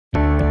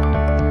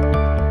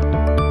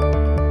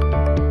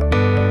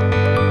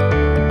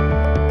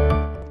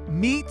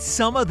Meet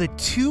some of the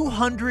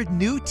 200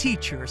 new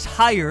teachers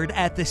hired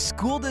at the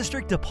School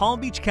District of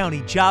Palm Beach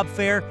County Job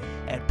Fair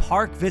at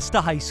Park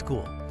Vista High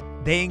School.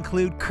 They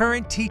include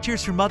current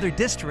teachers from other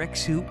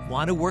districts who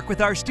want to work with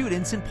our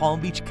students in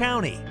Palm Beach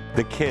County.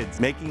 The kids,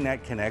 making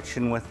that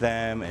connection with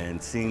them and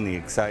seeing the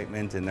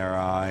excitement in their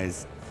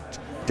eyes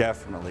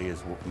definitely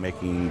is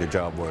making the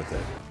job worth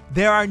it.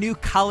 There are new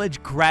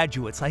college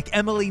graduates like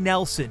Emily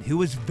Nelson, who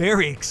was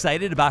very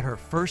excited about her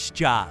first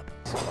job.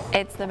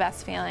 It's the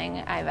best feeling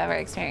I've ever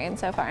experienced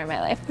so far in my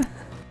life.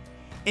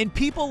 And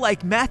people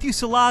like Matthew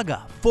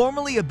Salaga,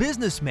 formerly a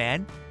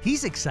businessman,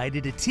 he's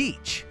excited to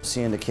teach.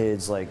 Seeing the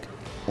kids, like,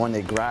 when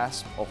they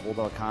grasp a hold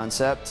of a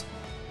concept,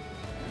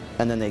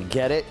 and then they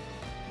get it,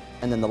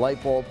 and then the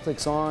light bulb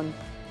clicks on,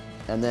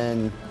 and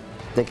then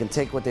they can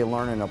take what they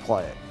learn and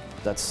apply it.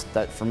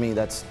 For me,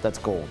 that's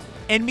gold.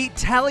 And meet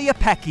Talia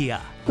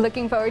Pecchia.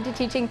 Looking forward to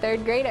teaching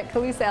 3rd grade at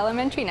Calusa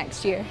Elementary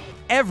next year.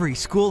 Every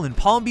school in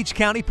Palm Beach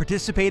County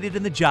participated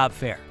in the job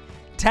fair.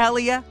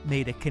 Talia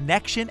made a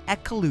connection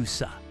at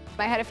Calusa.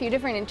 I had a few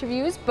different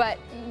interviews, but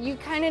you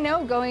kind of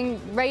know going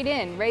right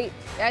in, right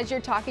as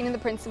you're talking to the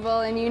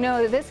principal, and you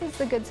know this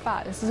is a good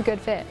spot, this is a good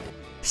fit.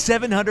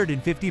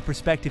 750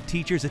 prospective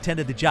teachers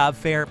attended the job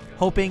fair,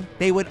 hoping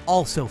they would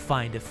also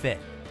find a fit.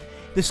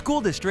 The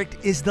school district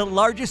is the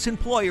largest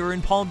employer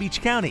in Palm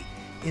Beach County,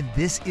 and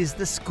this is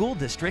the school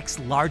district's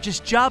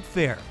largest job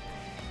fair.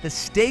 The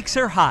stakes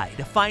are high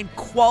to find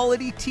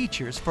quality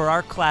teachers for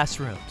our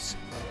classrooms.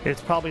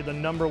 It's probably the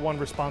 #1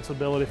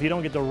 responsibility. If you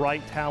don't get the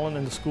right talent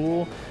in the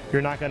school,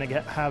 you're not going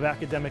to have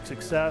academic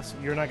success.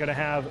 You're not going to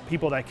have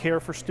people that care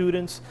for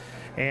students.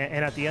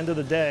 And at the end of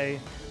the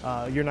day,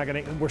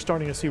 we're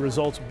starting to see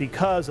results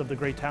because of the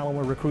great talent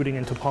we're recruiting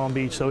into Palm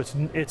Beach. So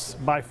it's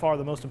by far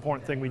the most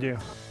important thing we do.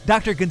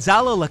 Dr.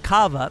 Gonzalo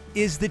LaCava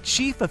is the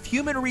Chief of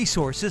Human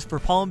Resources for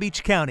Palm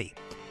Beach County.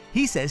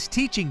 He says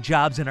teaching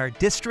jobs in our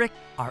district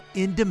are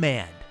in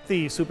demand.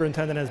 The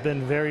superintendent has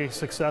been very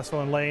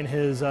successful in laying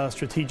his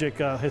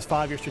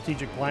 5-year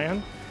strategic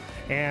plan,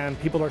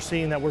 and people are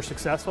seeing that we're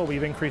successful.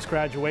 We've increased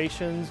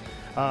graduations.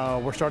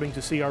 We're starting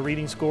to see our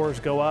reading scores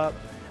go up.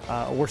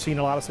 We're seeing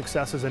a lot of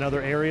successes in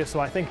other areas, so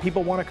I think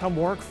people want to come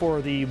work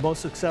for the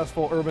most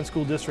successful urban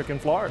school district in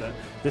Florida.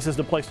 This is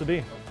the place to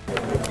be.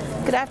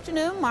 Good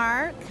afternoon,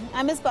 Mark.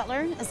 I'm Ms.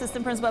 Butler,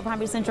 Assistant Principal at Palm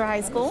Beach Central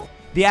High School.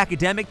 The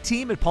academic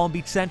team at Palm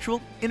Beach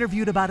Central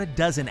interviewed about a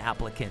dozen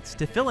applicants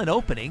to fill an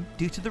opening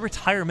due to the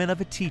retirement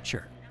of a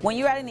teacher. When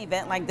you're at an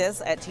event like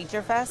this at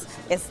Teacher Fest,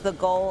 it's the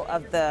goal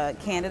of the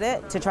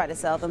candidate to try to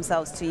sell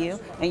themselves to you,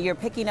 and you're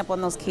picking up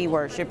on those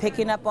keywords. You're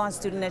picking up on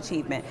student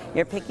achievement.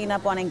 You're picking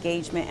up on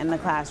engagement in the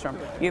classroom.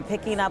 You're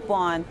picking up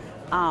on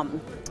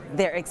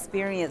their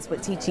experience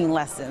with teaching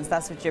lessons.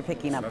 That's what you're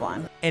picking up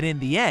on. And in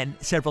the end,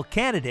 several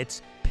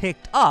candidates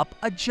picked up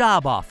a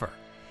job offer.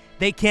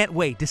 They can't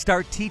wait to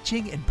start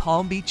teaching in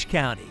Palm Beach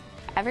County.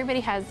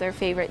 Everybody has their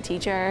favorite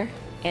teacher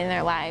in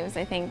their lives.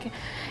 I think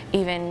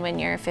even when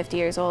you're 50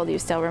 years old, you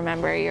still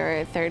remember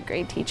your 3rd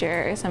grade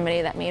teacher or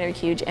somebody that made a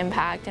huge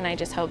impact, and I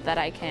just hope that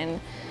I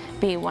can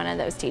be one of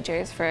those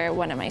teachers for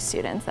one of my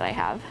students that I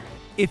have.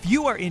 If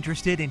you are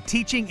interested in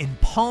teaching in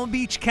Palm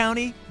Beach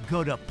County,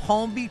 go to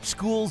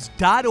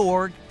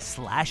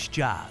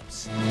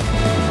palmbeachschools.org/jobs.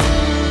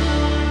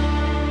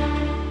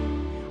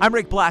 I'm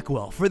Rick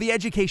Blackwell for the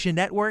Education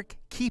Network,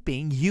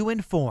 keeping you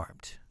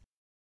informed.